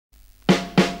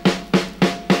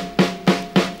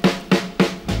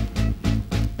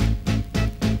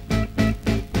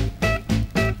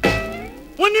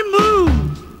When you move,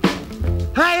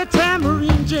 how your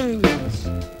tambourine jingles.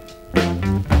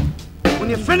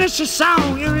 When you finish your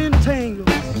song, you're in tangles.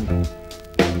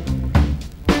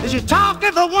 As you talk,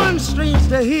 everyone streams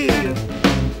to hear you.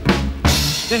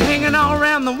 They're hanging all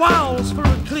around the walls for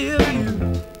a clear view.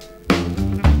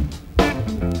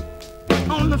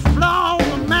 On the floor,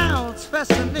 the mouth's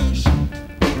fascination.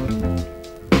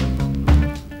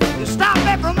 You stop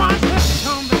everyone's happy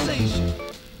conversation.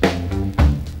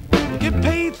 You get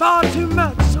paid far too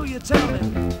much, so you tell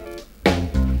him.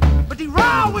 But he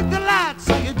raw with delight,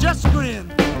 so you just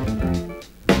grin.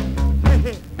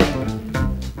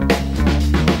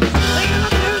 Singing the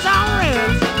blues on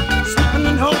reds, sleeping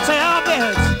in hotel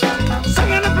beds.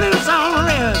 Singing the blues on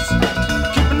reds,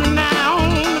 keeping an eye on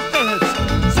the feds.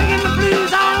 Singing the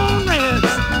blues on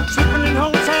reds, sleeping in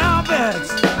hotel beds.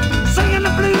 Singing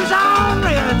the blues on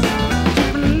reds,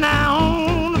 keeping an eye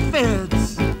on the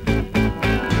feds.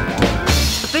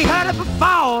 But they heard it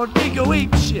before, they go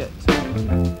ape shit.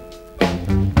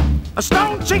 A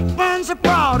stone chick burns a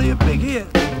party, a big hit.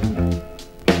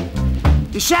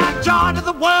 You shout joy to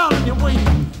the world and you wave.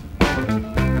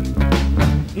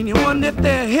 And you wonder if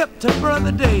they're hip to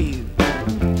Brother Dave.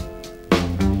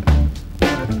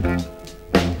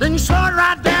 Then you slow it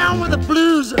right down with a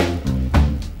blueser.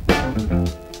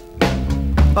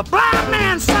 A blind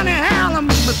man, Sonny Hallam,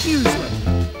 refuser.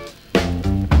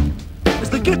 As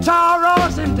the guitar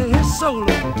roars into his solo.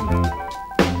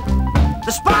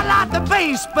 The spotlight, the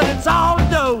bass, but it's all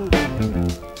dough.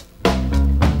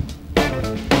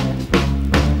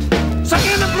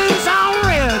 Singing the blues on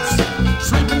reds,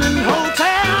 sleeping in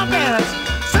hotel beds.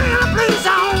 Singing the blues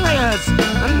on reds,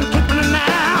 and keeping an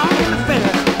eye on the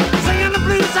feds. Singing the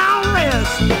blues on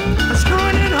reds, and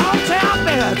screwing in hotel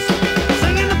beds.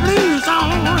 Singing the blues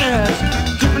on reds,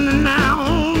 keeping an eye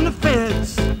on the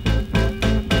feds.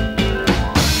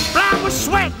 Blind with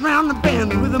sweat round the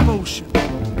bend with emotion.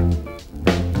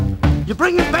 You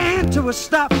bring the band to a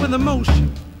stop with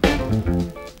emotion.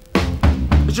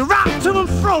 As you rock to and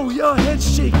fro, your head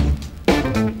shaking.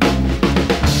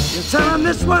 You tell them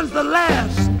this one's the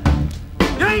last.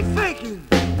 You ain't faking.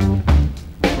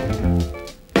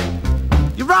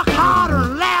 You rock harder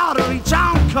and louder each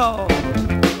encore.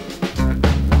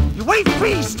 You wave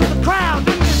peace to the crowd,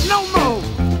 then there's no more.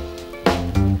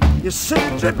 You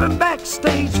sit dripping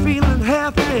backstage feeling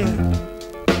half dead.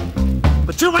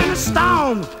 But you ain't a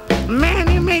stone. Man,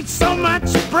 you made so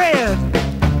much bread.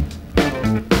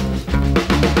 Singing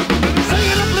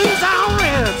the blues on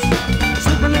reds,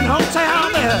 sleeping in hotel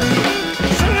beds.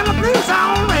 Singing the blues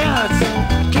on reds,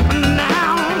 keeping an eye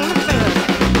on the feds.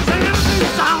 Singing the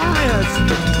blues on reds,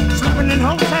 sleeping in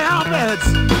hotel beds.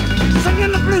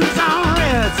 Singing the blues on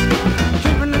reds,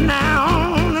 keeping an eye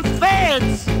on the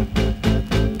feds.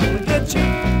 We get you.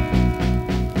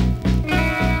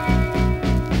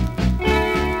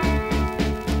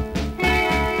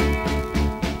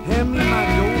 Hand me my